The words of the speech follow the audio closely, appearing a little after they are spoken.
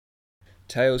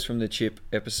Tales from the Chip,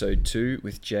 Episode 2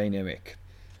 with Jay Nemec.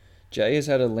 Jay has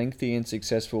had a lengthy and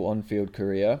successful on-field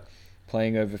career,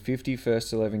 playing over 50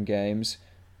 first 11 games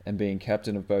and being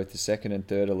captain of both the second and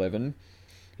third 11.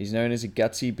 He's known as a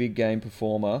gutsy big game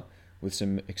performer with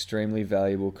some extremely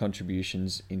valuable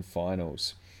contributions in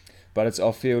finals. But it's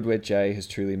off-field where Jay has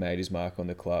truly made his mark on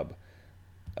the club.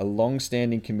 A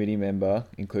long-standing committee member,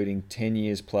 including 10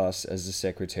 years plus as the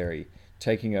secretary,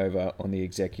 taking over on the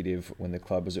executive when the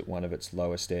club was at one of its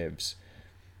lowest ebbs.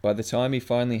 By the time he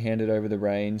finally handed over the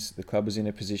reins, the club was in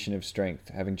a position of strength,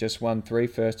 having just won 3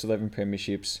 first 11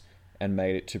 premierships and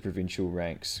made it to provincial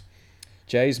ranks.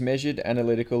 Jay's measured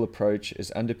analytical approach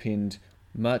has underpinned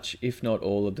much, if not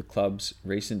all, of the club's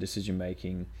recent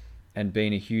decision-making and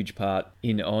been a huge part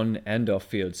in on and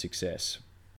off-field success.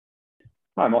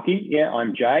 Hi, Mocky. Yeah,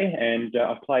 I'm Jay, and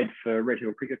I've played for Red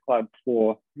Hill Cricket Club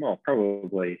for,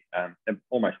 probably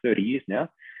almost 30 years now.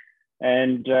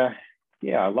 And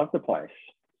I love the place.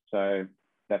 So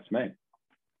that's me.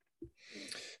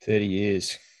 30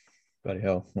 years. Bloody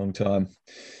hell, long time.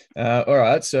 All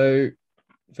right, so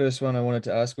first one I wanted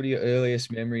to ask, what are your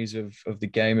earliest memories of the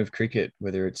game of cricket,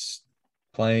 whether it's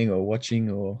playing or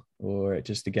watching or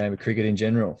just the game of cricket in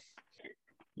general?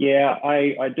 Yeah,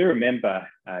 I do remember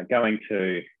going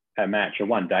to a match, a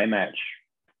one-day match.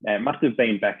 It must have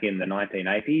been back in the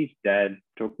 1980s. Dad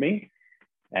took me,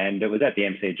 and it was at the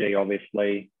MCG,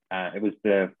 obviously. It was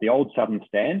the old Southern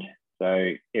Stand,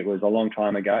 so it was a long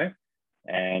time ago.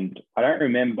 And I don't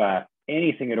remember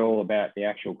anything at all about the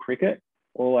actual cricket.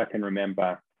 All I can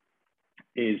remember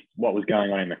is what was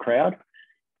going on in the crowd.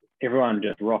 Everyone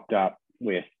just rocked up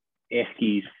with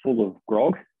eskies full of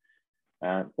grog.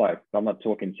 Like, I'm not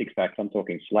talking six packs, I'm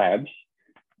talking slabs.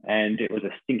 And it was a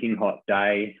stinking hot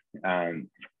day.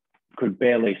 Could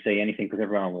barely see anything because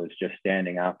everyone was just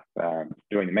standing up,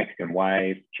 doing the Mexican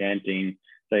wave, chanting.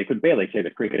 So you could barely see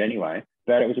the cricket anyway.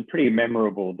 But it was a pretty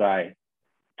memorable day.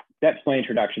 That's my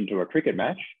introduction to a cricket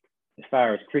match. As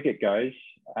far as cricket goes,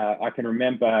 I can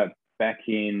remember back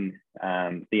in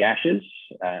the Ashes,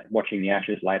 watching the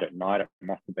Ashes late at night. It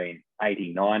must have been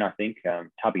 89, I think.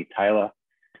 Tubby Taylor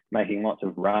making lots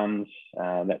of runs.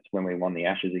 That's when we won the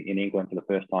Ashes in England for the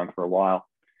first time for a while.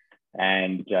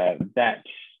 And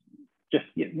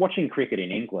watching cricket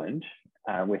in England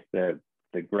with the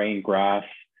green grass.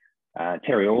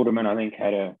 Terry Alderman, I think,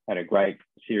 had a great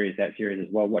series that series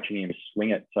as well, watching him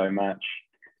swing it so much.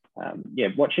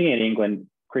 Watching in England,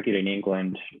 cricket in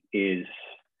England is,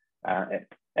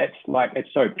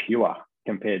 it's so pure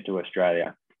compared to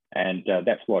Australia. And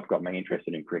that's what got me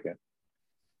interested in cricket.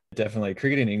 Definitely.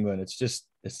 Cricket in England, it's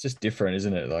just different,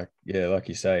 isn't it? Like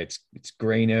you say, it's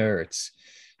greener,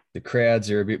 the crowds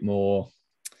are a bit more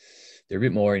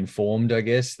informed, I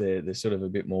guess. They're sort of a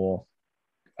bit more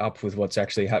up with what's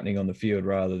actually happening on the field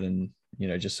rather than,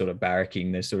 just sort of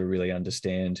barracking. They sort of really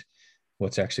understand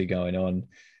what's actually going on.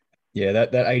 Yeah,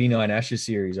 that 89 Ashes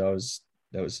series, that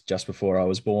was just before I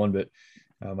was born, but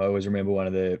I always remember one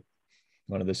of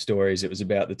the stories. It was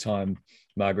about the time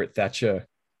Margaret Thatcher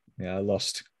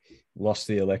lost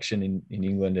the election in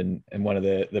England, and one of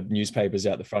the newspapers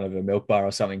out the front of a milk bar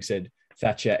or something said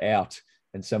Thatcher out,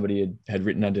 and somebody had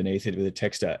written underneath it with a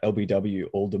texter LBW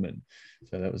Alderman.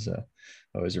 So that was I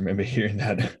always remember hearing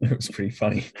that. It was pretty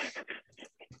funny.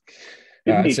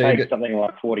 Didn't he take something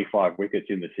like 45 wickets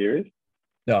in the series?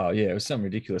 Oh yeah, it was something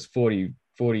ridiculous. 40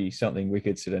 something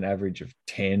wickets at an average of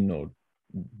 10 or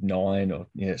 9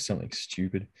 or something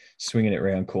stupid, swinging it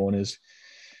around corners.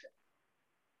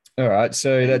 All right,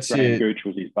 so that's it. Gooch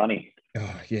was his bunny.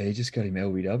 Oh yeah, he just got him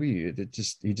LBW.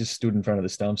 He just stood in front of the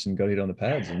stumps and got it on the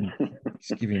pads and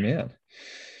just give him out.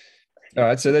 All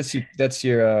right, so that's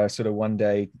your sort of one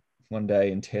day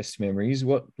and test memories.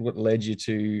 What led you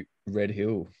to Red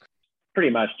Hill? Pretty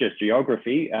much just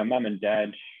geography. Mum and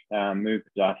Dad moved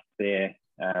us there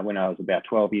when I was about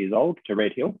 12 years old to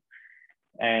Red Hill,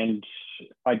 and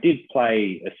I did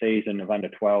play a season of under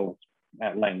 12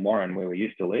 at Langwarrin where we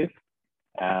used to live.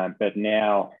 But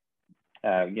now,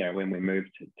 when we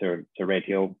moved to Red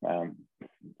Hill,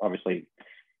 obviously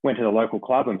went to the local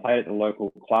club and played at the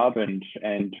local club, and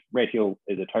Red Hill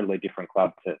is a totally different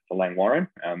club to Langwarrin.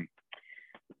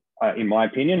 In my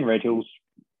opinion, Red Hill's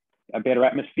a better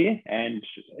atmosphere, and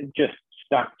just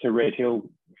stuck to Red Hill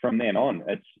from then on.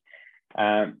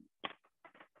 And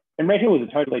Red Hill was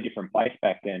a totally different place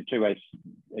back then too. As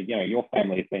your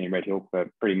family has been in Red Hill for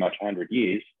pretty much 100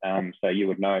 years, so you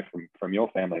would know from your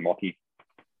family, Mocky.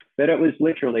 But it was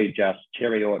literally just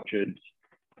cherry orchards,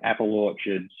 apple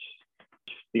orchards,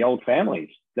 the old families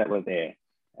that were there,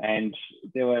 and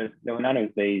there were none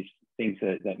of these things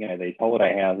that these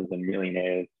holiday houses and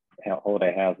millionaires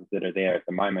holiday houses that are there at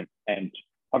the moment. And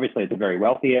obviously it's a very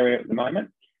wealthy area at the moment,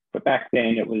 but back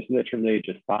then it was literally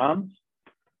just farms,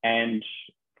 and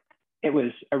it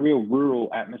was a real rural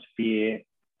atmosphere.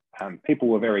 People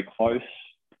were very close,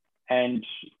 and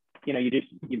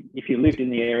if you lived in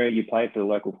the area, you played for the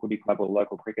local footy club or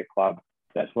local cricket club.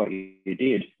 That's what you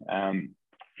did.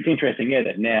 It's interesting,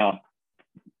 that now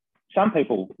some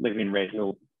people live in Red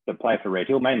Hill that play for Red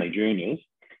Hill, mainly juniors,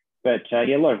 but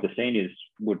a lot of the seniors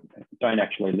don't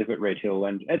actually live at Red Hill,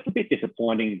 and it's a bit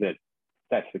disappointing that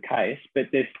that's the case. But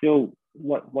there's still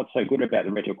what's so good about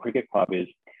the Red Hill Cricket Club is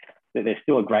that there's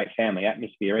still a great family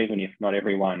atmosphere, even if not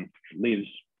everyone lives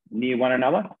near one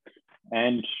another.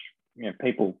 And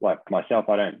people like myself,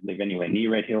 I don't live anywhere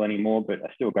near Red Hill anymore, but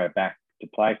I still go back to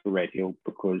play for Red Hill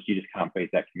because you just can't beat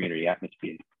that community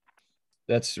atmosphere.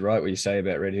 That's right, what you say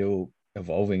about Red Hill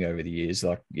evolving over the years.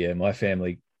 Like, my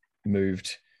family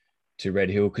moved to Red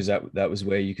Hill because that was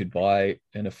where you could buy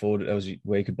and afford it. That was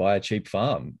where you could buy a cheap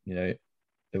farm. It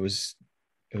was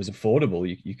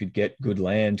affordable. You could get good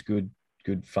land, good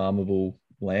farmable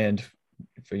land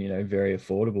for very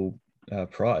affordable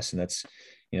price, and that's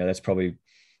probably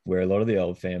where a lot of the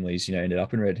old families ended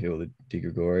up in Red Hill, the Di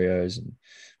Gregorios and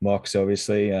Mox,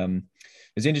 obviously.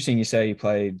 It's interesting you say you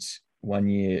played 1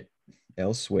 year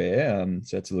elsewhere,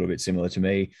 so that's a little bit similar to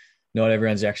me. Not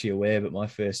everyone's actually aware, but my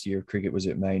first year of cricket was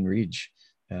at Main Ridge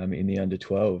in the under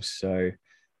 12s. So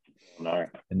no,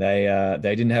 and they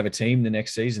didn't have a team the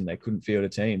next season. They couldn't field a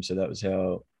team, so that was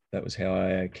how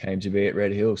I came to be at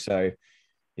Red Hill. So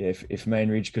if Main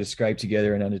Ridge could have scraped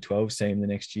together an under 12s team the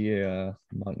next year,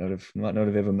 might not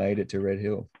have ever made it to Red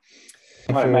Hill.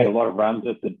 I made a lot of runs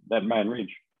at Main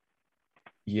Ridge.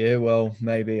 Yeah, well,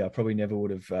 maybe I probably never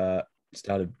would have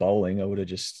started bowling. I would have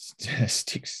just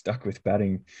stuck with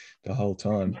batting the whole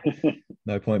time.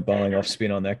 No point bowling off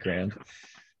spin on that ground.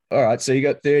 All right, so you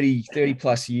got 30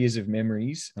 plus years of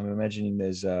memories. I'm imagining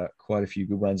there's quite a few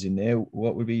good ones in there.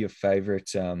 What would be your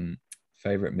favorite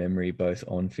memory, both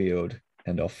on field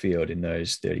and off field, in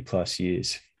those 30 plus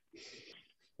years?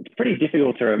 It's pretty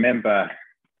difficult to remember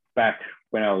back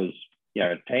when I was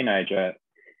a teenager,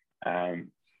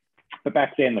 but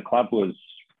back then the club was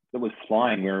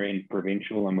flying. We were in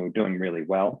provincial and we were doing really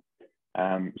well.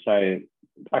 So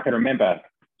I can remember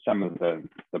some of the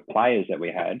players that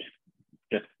we had,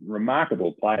 just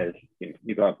remarkable players.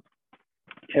 You got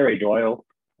Terry Doyle,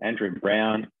 Andrew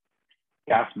Brown,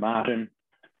 Gus Martin.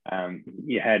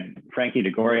 You had Frankie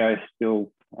DeGorio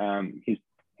still. He's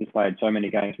played so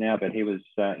many games now, but he was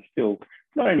still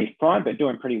not in his prime, but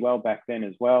doing pretty well back then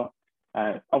as well.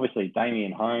 Obviously,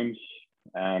 Damien Holmes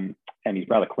and his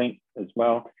brother Clint as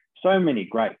well. So many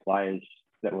great players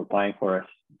that were playing for us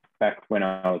back when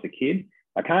I was a kid.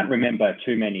 I can't remember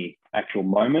too many actual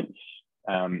moments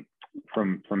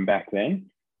from back then.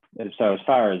 So as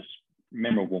far as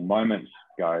memorable moments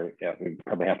go, we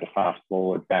probably have to fast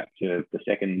forward back to the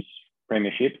seconds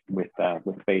premiership with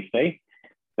BC.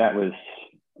 That was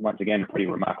once again a pretty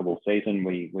remarkable season.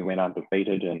 We went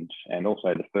undefeated, and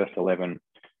also the first 11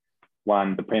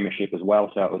 won the premiership as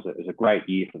well. So it was a great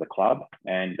year for the club,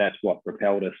 and that's what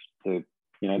propelled us to,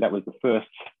 that was the first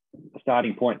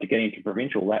starting point to get into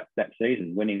provincial that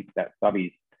season, winning that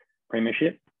subbies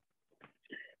premiership.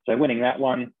 So winning that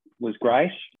one was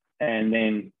great. And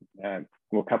then, a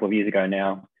couple of years ago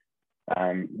now,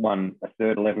 won a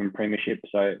third 11 premiership.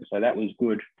 So that was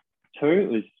good too. It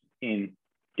was in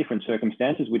different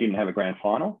circumstances. We didn't have a grand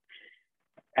final.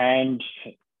 And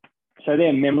so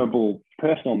they're memorable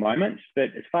personal moments.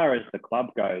 But as far as the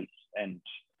club goes, and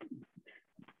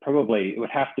probably it would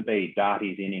have to be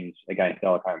Darty's innings against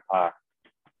Delacombe Park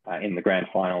in the grand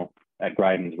final at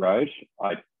Graydon's Road.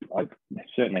 I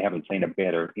certainly haven't seen a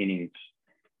better innings.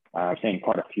 I've seen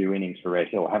quite a few innings for Red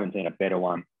Hill. I haven't seen a better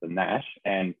one than that.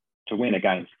 And to win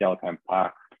against Delacombe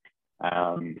Park,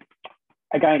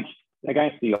 against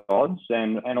the odds,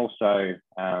 and also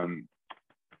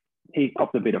he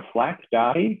copped a bit of flack,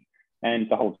 Darty, and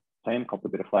the whole team copped a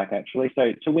bit of flack actually.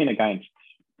 So to win against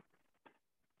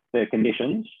the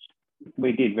conditions,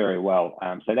 we did very well.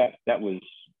 So that was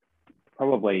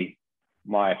probably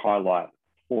my highlight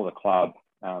for the club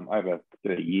over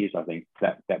 30 years, I think,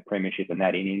 that premiership and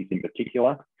that innings in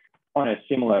particular. On a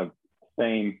similar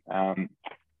theme,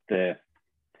 the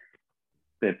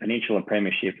Peninsula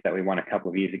Premiership that we won a couple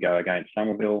of years ago against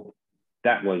Somerville,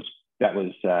 that was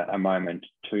a moment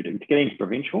to get into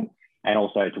provincial, and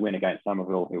also to win against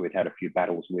Somerville, who we'd had a few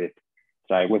battles with.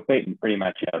 So we've beaten pretty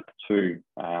much our two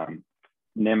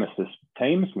nemesis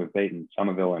teams. We've beaten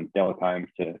Somerville and Delacombe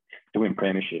to win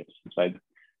premierships. So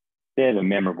they're the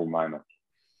memorable moments.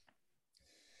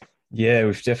 Yeah,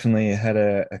 we've definitely had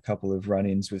a couple of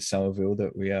run-ins with Somerville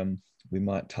that we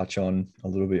might touch on a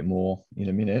little bit more in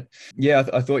a minute. Yeah,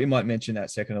 I thought you might mention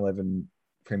that second 11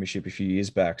 premiership a few years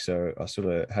back, so I sort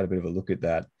of had a bit of a look at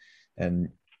that, and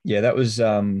yeah, that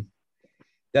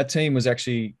team was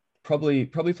actually probably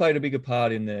played a bigger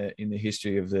part in the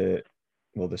history of the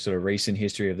sort of recent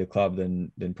history of the club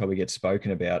than probably gets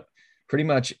spoken about. Pretty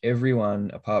much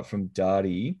everyone apart from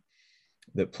Darty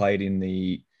that played in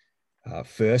the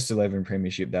first 11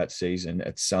 premiership that season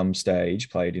at some stage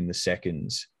played in the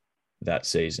seconds that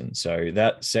season. So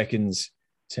that seconds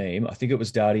team, I think it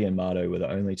was Darty and Mardo were the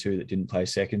only two that didn't play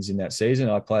seconds in that season.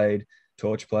 I played,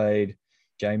 Torch played,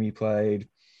 Jamie played,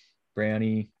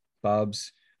 Brownie,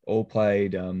 Bubs, all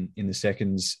played in the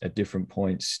seconds at different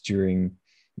points during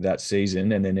that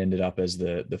season, and then ended up as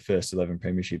the first 11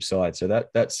 premiership side. So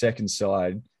that second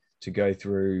side to go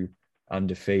through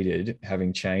undefeated,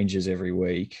 having changes every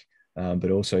week, but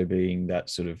also being that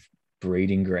sort of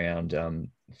breeding ground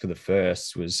for the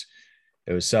firsts was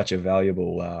such a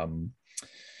valuable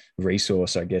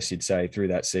resource, I guess you'd say, through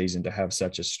that season to have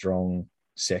such a strong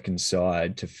second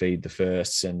side to feed the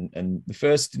firsts. And the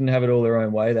firsts didn't have it all their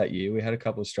own way that year. We had a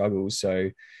couple of struggles.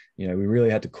 So, we really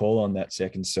had to call on that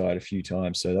second side a few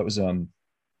times. So that was it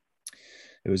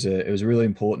was really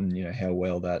important, how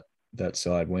well that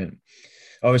side went.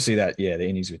 Obviously the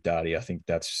innings with Darty, I think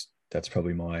that's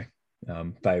probably my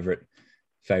favorite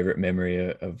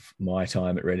memory of my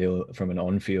time at Red Hill from an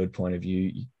on-field point of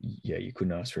view. Yeah, you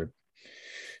couldn't ask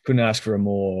for a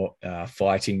more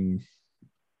fighting,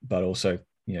 but also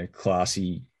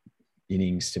classy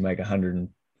innings to make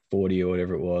 140 or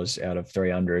whatever it was out of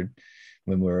 300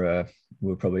 when we were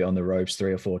probably on the ropes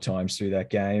 3 or 4 times through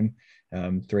that game,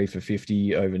 3 for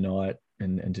 50 overnight,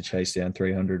 and to chase down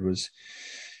 300 was,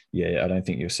 yeah, I don't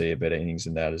think you'll see a better innings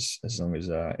than that as long as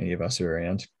any of us are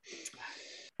around.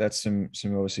 That's some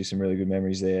obviously some really good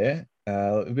memories there.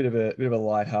 A bit of a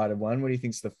light-hearted one. What do you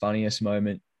think's the funniest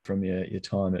moment from your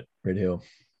time at Red Hill?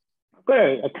 I've got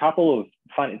a couple of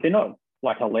funny. They're not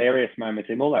like hilarious moments.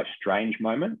 They're more like strange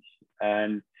moments.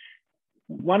 And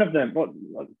one of them,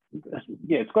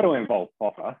 it's got to involve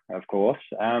Popper, of course.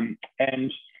 And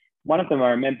one of them I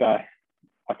remember.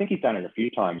 I think he's done it a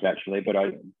few times actually, but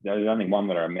there's only one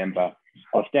that I remember.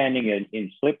 I was standing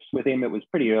in slips with him. It was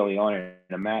pretty early on in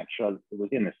a match. It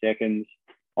was in the seconds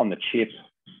on the chip.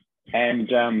 And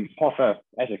Poffer,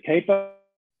 as a keeper,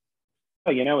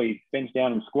 he bends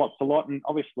down and squats a lot. And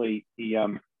obviously he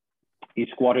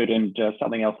squatted and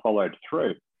something else followed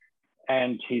through.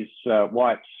 And his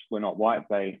whites were not white,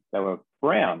 they were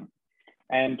brown.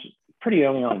 And pretty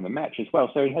early on in the match as well.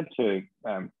 So he had to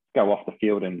go off the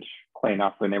field and clean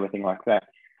up and everything like that.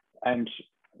 And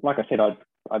like I said, I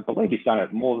believe he's done it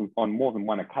on more than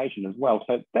one occasion as well.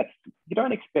 So you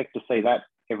don't expect to see that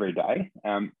every day.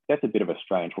 That's a bit of a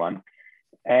strange one.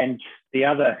 And the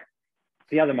other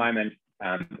moment,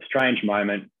 strange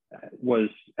moment, was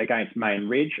against Main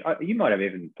Ridge. You might have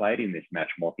even played in this match,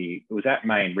 Moppy. It was at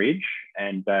Main Ridge,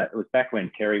 and it was back when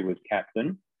Terry was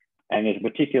captain. And there's a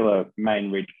particular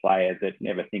Main Ridge player that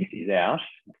never thinks he's out.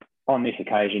 On this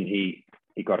occasion, he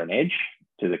got an edge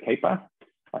to the keeper.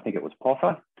 I think it was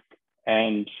Poffer.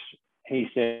 And he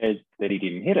said that he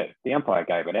didn't hit it. The umpire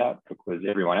gave it out because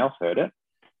everyone else heard it.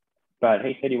 But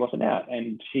he said he wasn't out.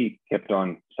 And she kept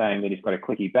on saying that he's got a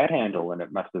clicky bat handle, and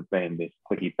it must have been this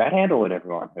clicky bat handle that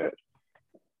everyone heard.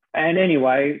 And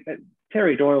anyway,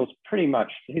 Terry Doyle's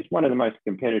he's one of the most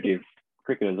competitive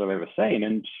cricketers I've ever seen.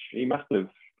 And he must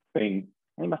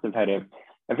have had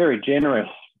a very generous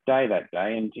day that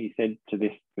day. And he said to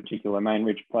this particular Main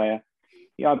Ridge player,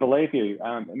 "Yeah, I believe you.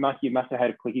 You must have had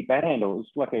a clicky bat handle."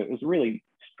 It was a really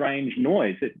strange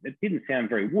noise. It didn't sound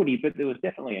very woody, but there was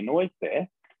definitely a noise there.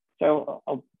 So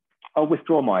I'll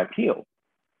withdraw my appeal.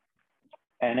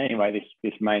 And anyway,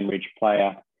 this Main Ridge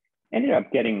player ended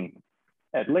up getting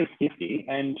at least 50,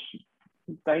 and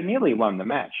they nearly won the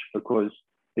match because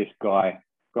this guy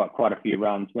got quite a few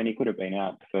runs when he could have been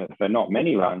out for not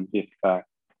many runs if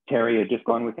Terry had just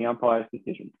gone with the umpire's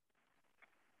decision.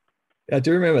 I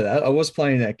do remember that. I was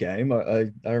playing that game. I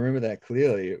remember that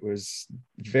clearly. It was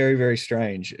very, very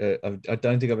strange. I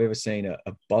don't think I've ever seen a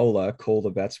bowler call the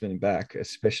batsman back,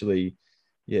 especially,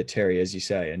 Terry, as you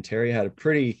say. And Terry had a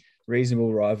pretty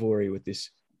reasonable rivalry with this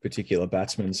particular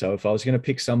batsman. So if I was going to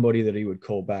pick somebody that he would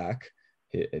call back,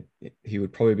 he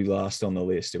would probably be last on the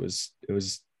list. It was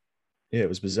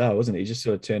bizarre, wasn't it? He just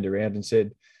sort of turned around and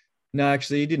said, "No,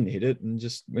 actually, he didn't hit it," and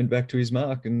just went back to his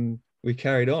mark, and we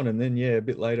carried on. And then, a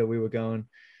bit later we were going,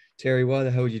 "Terry, why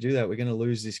the hell would you do that? We're going to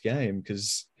lose this game,"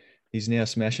 because he's now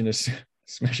smashing us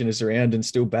smashing us around and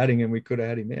still batting, and we could have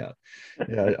had him out.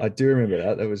 Yeah, I do remember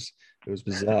that. It was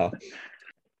bizarre.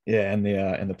 Yeah, and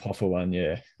the Poffer one,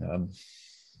 yeah,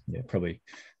 yeah, probably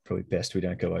best we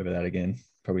don't go over that again.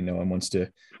 Probably no one wants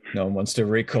to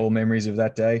recall memories of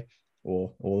that day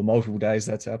or the multiple days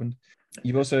that's happened.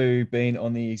 You've also been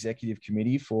on the executive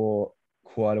committee for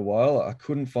quite a while. I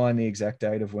couldn't find the exact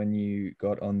date of when you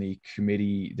got on the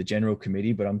committee, the general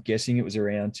committee, but I'm guessing it was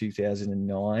around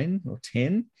 2009 or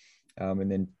 10,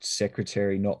 and then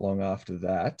secretary not long after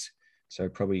that. So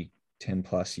probably 10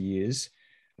 plus years.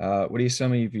 What are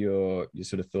some of your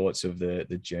sort of thoughts of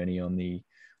the journey on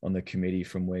the committee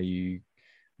from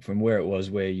where it was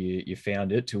where you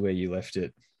found it to where you left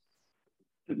it?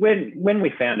 When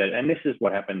we found it, and this is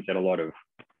what happens at a lot of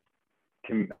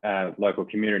local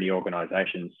community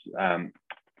organisations,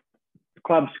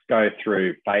 clubs go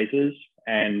through phases,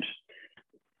 and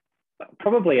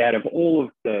probably out of all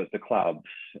of the clubs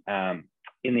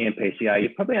in the NPCA,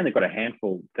 you've probably only got a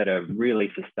handful that are really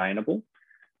sustainable.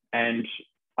 And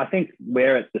I think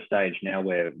we're at the stage now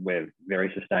where we're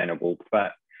very sustainable,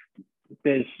 but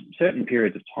there's certain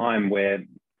periods of time where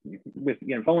with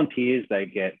volunteers, they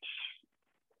get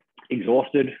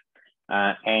exhausted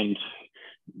and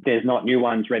there's not new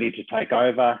ones ready to take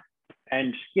over.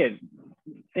 And yeah,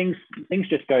 things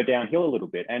just go downhill a little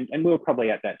bit. And we were probably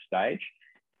at that stage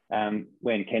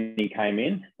when Kenny came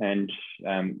in, and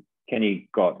Kenny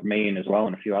got me in as well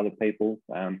and a few other people.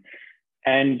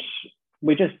 And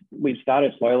we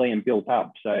started slowly and built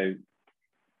up. So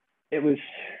it was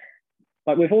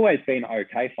like, we've always been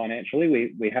okay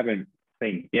financially. We haven't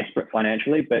been desperate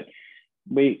financially, but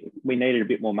we needed a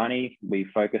bit more money. We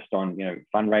focused on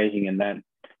fundraising and that,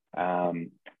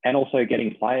 and also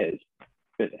getting players.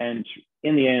 And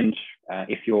in the end,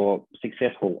 if you're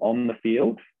successful on the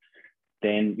field,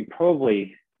 then you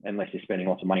probably, unless you're spending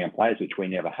lots of money on players, which we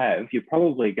never have, you're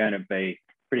probably going to be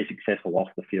pretty successful off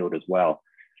the field as well.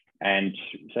 And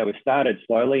so we started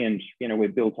slowly, and we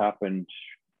built up, and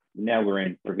now we're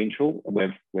in provincial.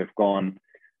 We've gone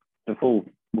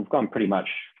pretty much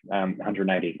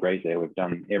 180 degrees there. We've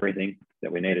done everything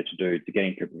that we needed to do to get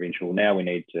into provincial. Now we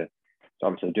need to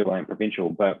obviously do our own provincial.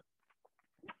 But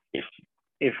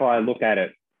if I look at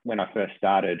it when I first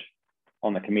started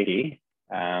on the committee,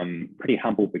 pretty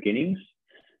humble beginnings,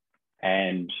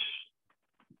 and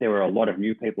there were a lot of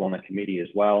new people on the committee as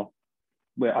well.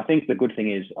 Well, I think the good thing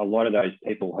is a lot of those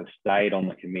people have stayed on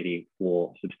the committee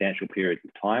for substantial periods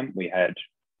of time. We had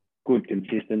good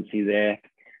consistency there,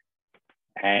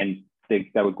 and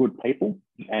they were good people,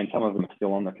 and some of them are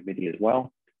still on the committee as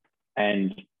well.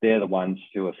 And they're the ones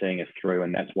who are seeing us through,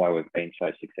 and that's why we've been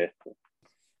so successful.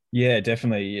 Yeah,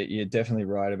 definitely. You're definitely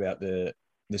right about the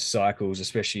cycles,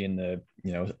 especially in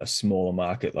a smaller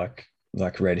market like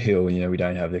Red Hill. We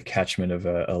don't have the catchment of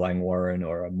a Langwarrin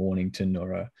or a Mornington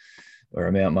or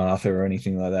a Mount Martha or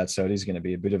anything like that. So it is going to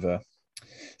be a bit of a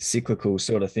cyclical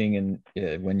sort of thing. And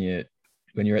when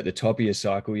you're at the top of your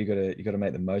cycle, you got to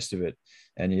make the most of it.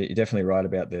 And you're definitely right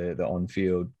about the on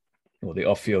field or the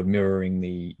off field mirroring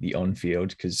the on field,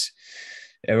 because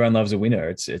everyone loves a winner.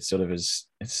 It's sort of as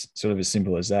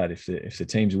simple as that. If the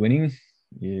team's winning,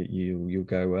 you'll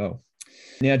go well.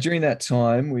 Now during that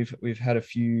time, we've had a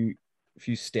few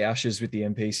stoushes with the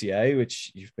NPCA,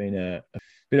 which you've been a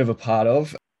bit of a part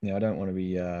of. I don't want to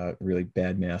be really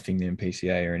bad mouthing the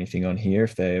NPCA or anything on here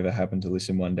if they ever happen to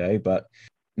listen one day, but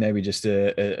maybe just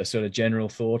a sort of general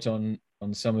thought on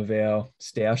some of our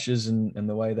stoushes and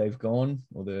the way they've gone,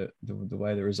 or the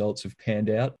way the results have panned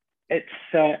out. It's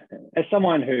as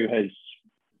someone who has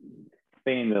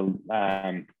been in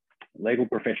the legal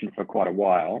profession for quite a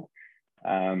while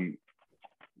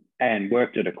and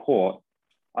worked at a court,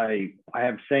 I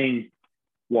have seen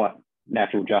what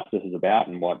natural justice is about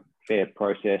and what fair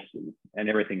process and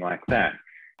everything like that.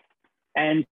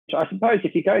 And I suppose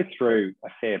if you go through a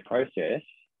fair process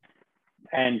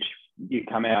and you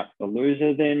come out the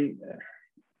loser, then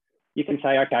you can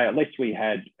say, okay, at least we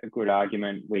had a good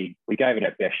argument. We gave it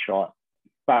our best shot,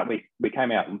 but we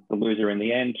came out the loser in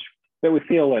the end. But we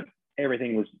feel that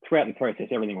throughout the process,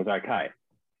 everything was okay.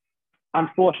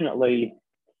 Unfortunately,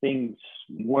 things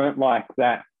weren't like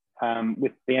that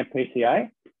with the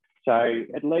NPCA. So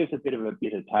it leaves a bit of a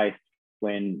bitter taste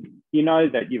when you know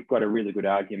that you've got a really good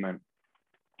argument,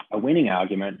 a winning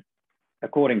argument,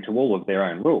 according to all of their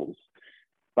own rules,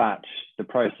 but the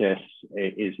process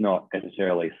is not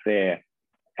necessarily fair.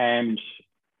 And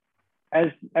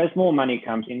as more money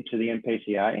comes into the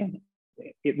NPCA,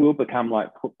 it will become like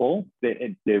football.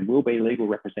 There will be legal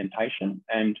representation.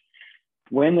 And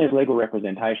when there's legal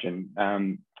representation,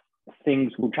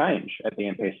 things will change at the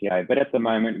NPCA. But at the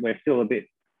moment, we're still a bit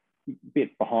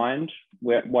bit behind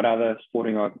what other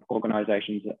sporting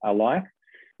organisations are like.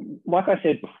 Like I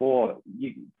said before,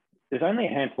 there's only a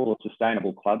handful of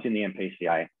sustainable clubs in the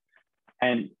NPCA,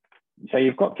 and so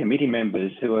you've got committee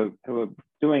members who are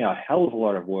doing a hell of a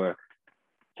lot of work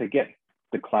to get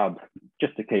the club,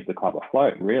 just to keep the club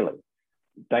afloat. Really,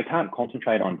 they can't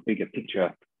concentrate on bigger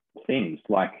picture things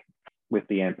like with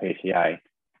the NPCA,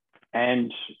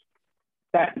 and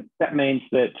that means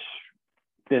that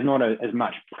there's not as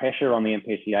much pressure on the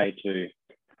NPCA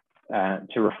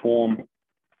to reform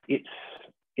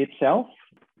itself,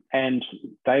 and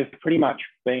they've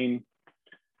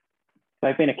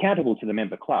been accountable to the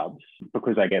member clubs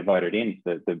because they get voted in.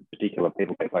 The particular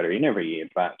people get voted in every year,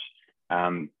 but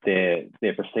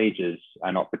their procedures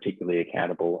are not particularly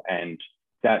accountable, and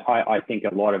that I think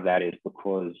a lot of that is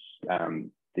because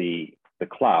the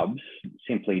clubs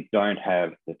simply don't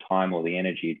have the time or the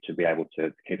energy to be able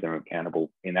to keep them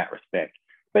accountable in that respect.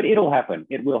 But it'll happen.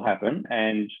 It will happen.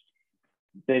 And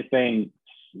there's been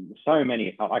so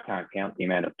many, I can't count the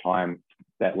amount of time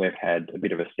that we've had a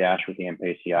bit of a stoush with the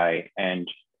NPCA, and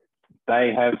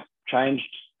they have changed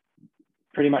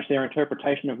pretty much their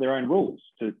interpretation of their own rules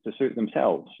to suit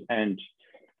themselves. And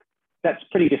that's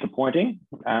pretty disappointing,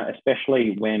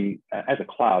 especially when, as a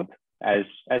club, as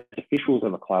officials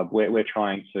of a club, we're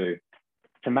trying to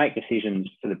make decisions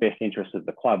for the best interest of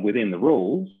the club within the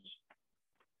rules,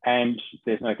 and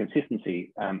there's no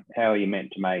consistency. How are you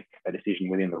meant to make a decision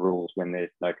within the rules when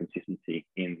there's no consistency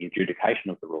in the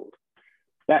adjudication of the rules?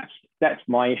 That's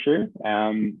my issue.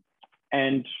 And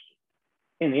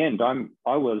in the end,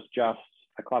 I was just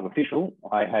a club official.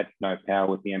 I had no power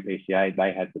with the NPCA.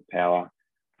 They had the power.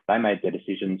 They made their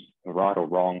decisions, right or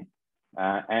wrong.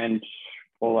 And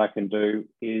all I can do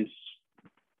is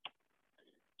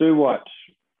do what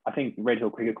I think the Red Hill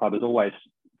Cricket Club has always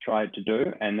tried to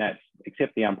do, and that's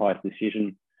accept the umpire's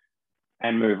decision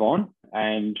and move on,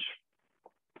 and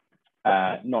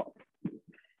try not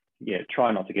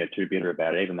to get too bitter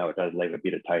about it, even though it does leave a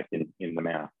bitter taste in the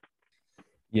mouth.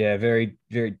 Yeah, very,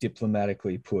 very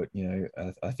diplomatically put.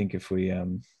 I think if we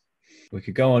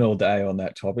could go on all day on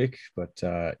that topic, but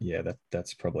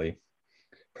that's probably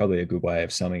a good way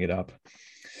of summing it up.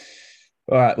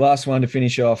 All right, last one to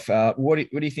finish off. What do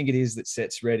you think it is that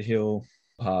sets Red Hill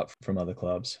apart from other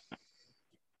clubs?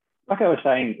 Like I was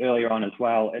saying earlier on as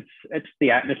well, it's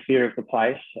the atmosphere of the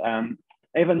place.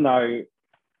 Even though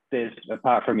there's,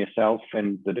 apart from yourself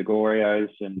and the De Gorios,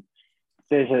 and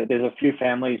there's a few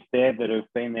families there that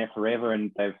have been there forever,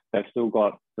 and they've still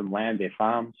got some land, their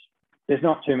farms. There's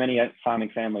not too many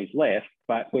farming families left,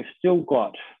 but we've still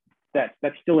got that.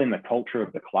 That's still in the culture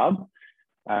of the club.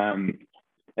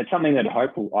 It's something that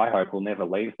I hope will never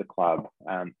leave the club.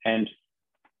 And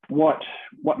what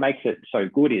makes it so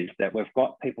good is that we've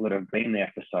got people that have been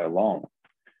there for so long,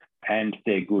 and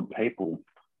they're good people.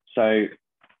 So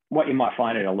what you might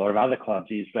find in a lot of other clubs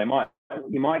is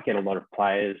you might get a lot of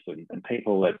players and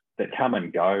people that come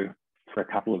and go for a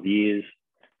couple of years,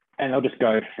 and they'll just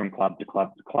go from club to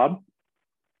club to club.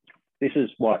 This is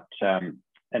what, and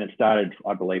it started,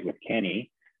 I believe, with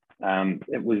Kenny.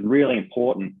 It was really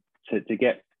important to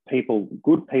get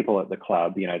good people at the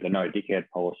club, the no dickhead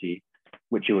policy,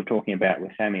 which you were talking about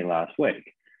with Sammy last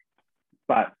week.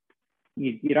 But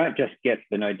you don't just get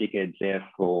the no dickheads there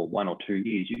for 1 or 2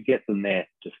 years, you get them there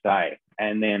to stay.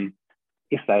 And then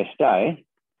if they stay,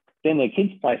 then their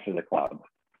kids play for the club.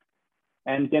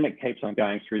 And then it keeps on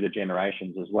going through the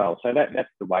generations as well. So that's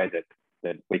the way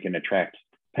that we can attract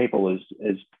people is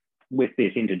with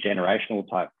this intergenerational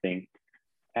type thing.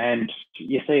 And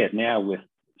you see it now with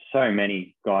so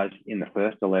many guys in the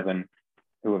first 11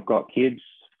 who have got kids.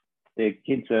 Their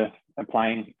kids are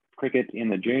playing cricket in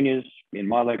the juniors, in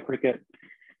Milo cricket.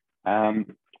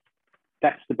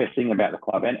 That's the best thing about the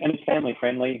club. And it's family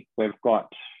friendly. We've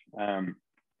got,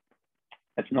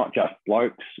 it's not just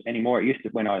blokes anymore. It used to,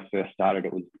 when I first started,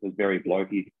 it was very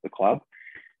blokey, the club.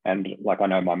 And I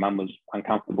know my mum was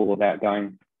uncomfortable about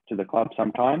going to the club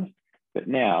sometimes, but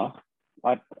now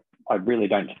I really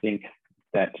don't think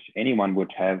that anyone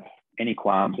would have any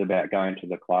qualms about going to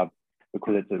the club,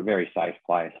 because it's a very safe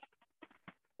place.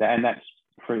 And that's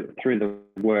through the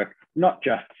work, not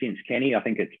just since Kenny. I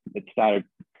think it started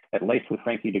at least with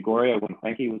Frankie De Goria when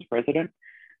Frankie was president,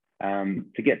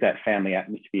 to get that family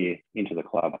atmosphere into the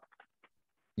club.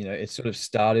 It sort of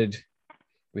started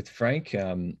with Frank.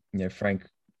 Frank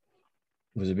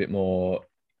was a bit more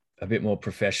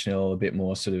professional, a bit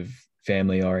more sort of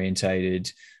family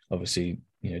orientated. Obviously,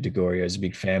 De Goria is a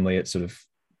big family. It sort of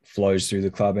flows through the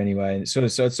club anyway. And so it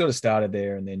sort of started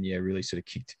there, and then really sort of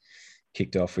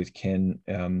kicked off with Ken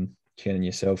and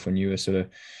yourself when you were sort of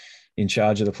in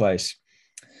charge of the place.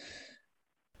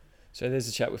 So there's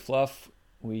a chat with Fluff.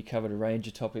 We covered a range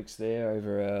of topics there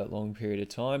over a long period of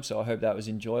time. So I hope that was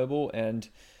enjoyable, and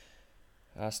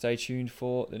stay tuned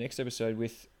for the next episode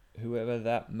with whoever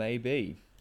that may be.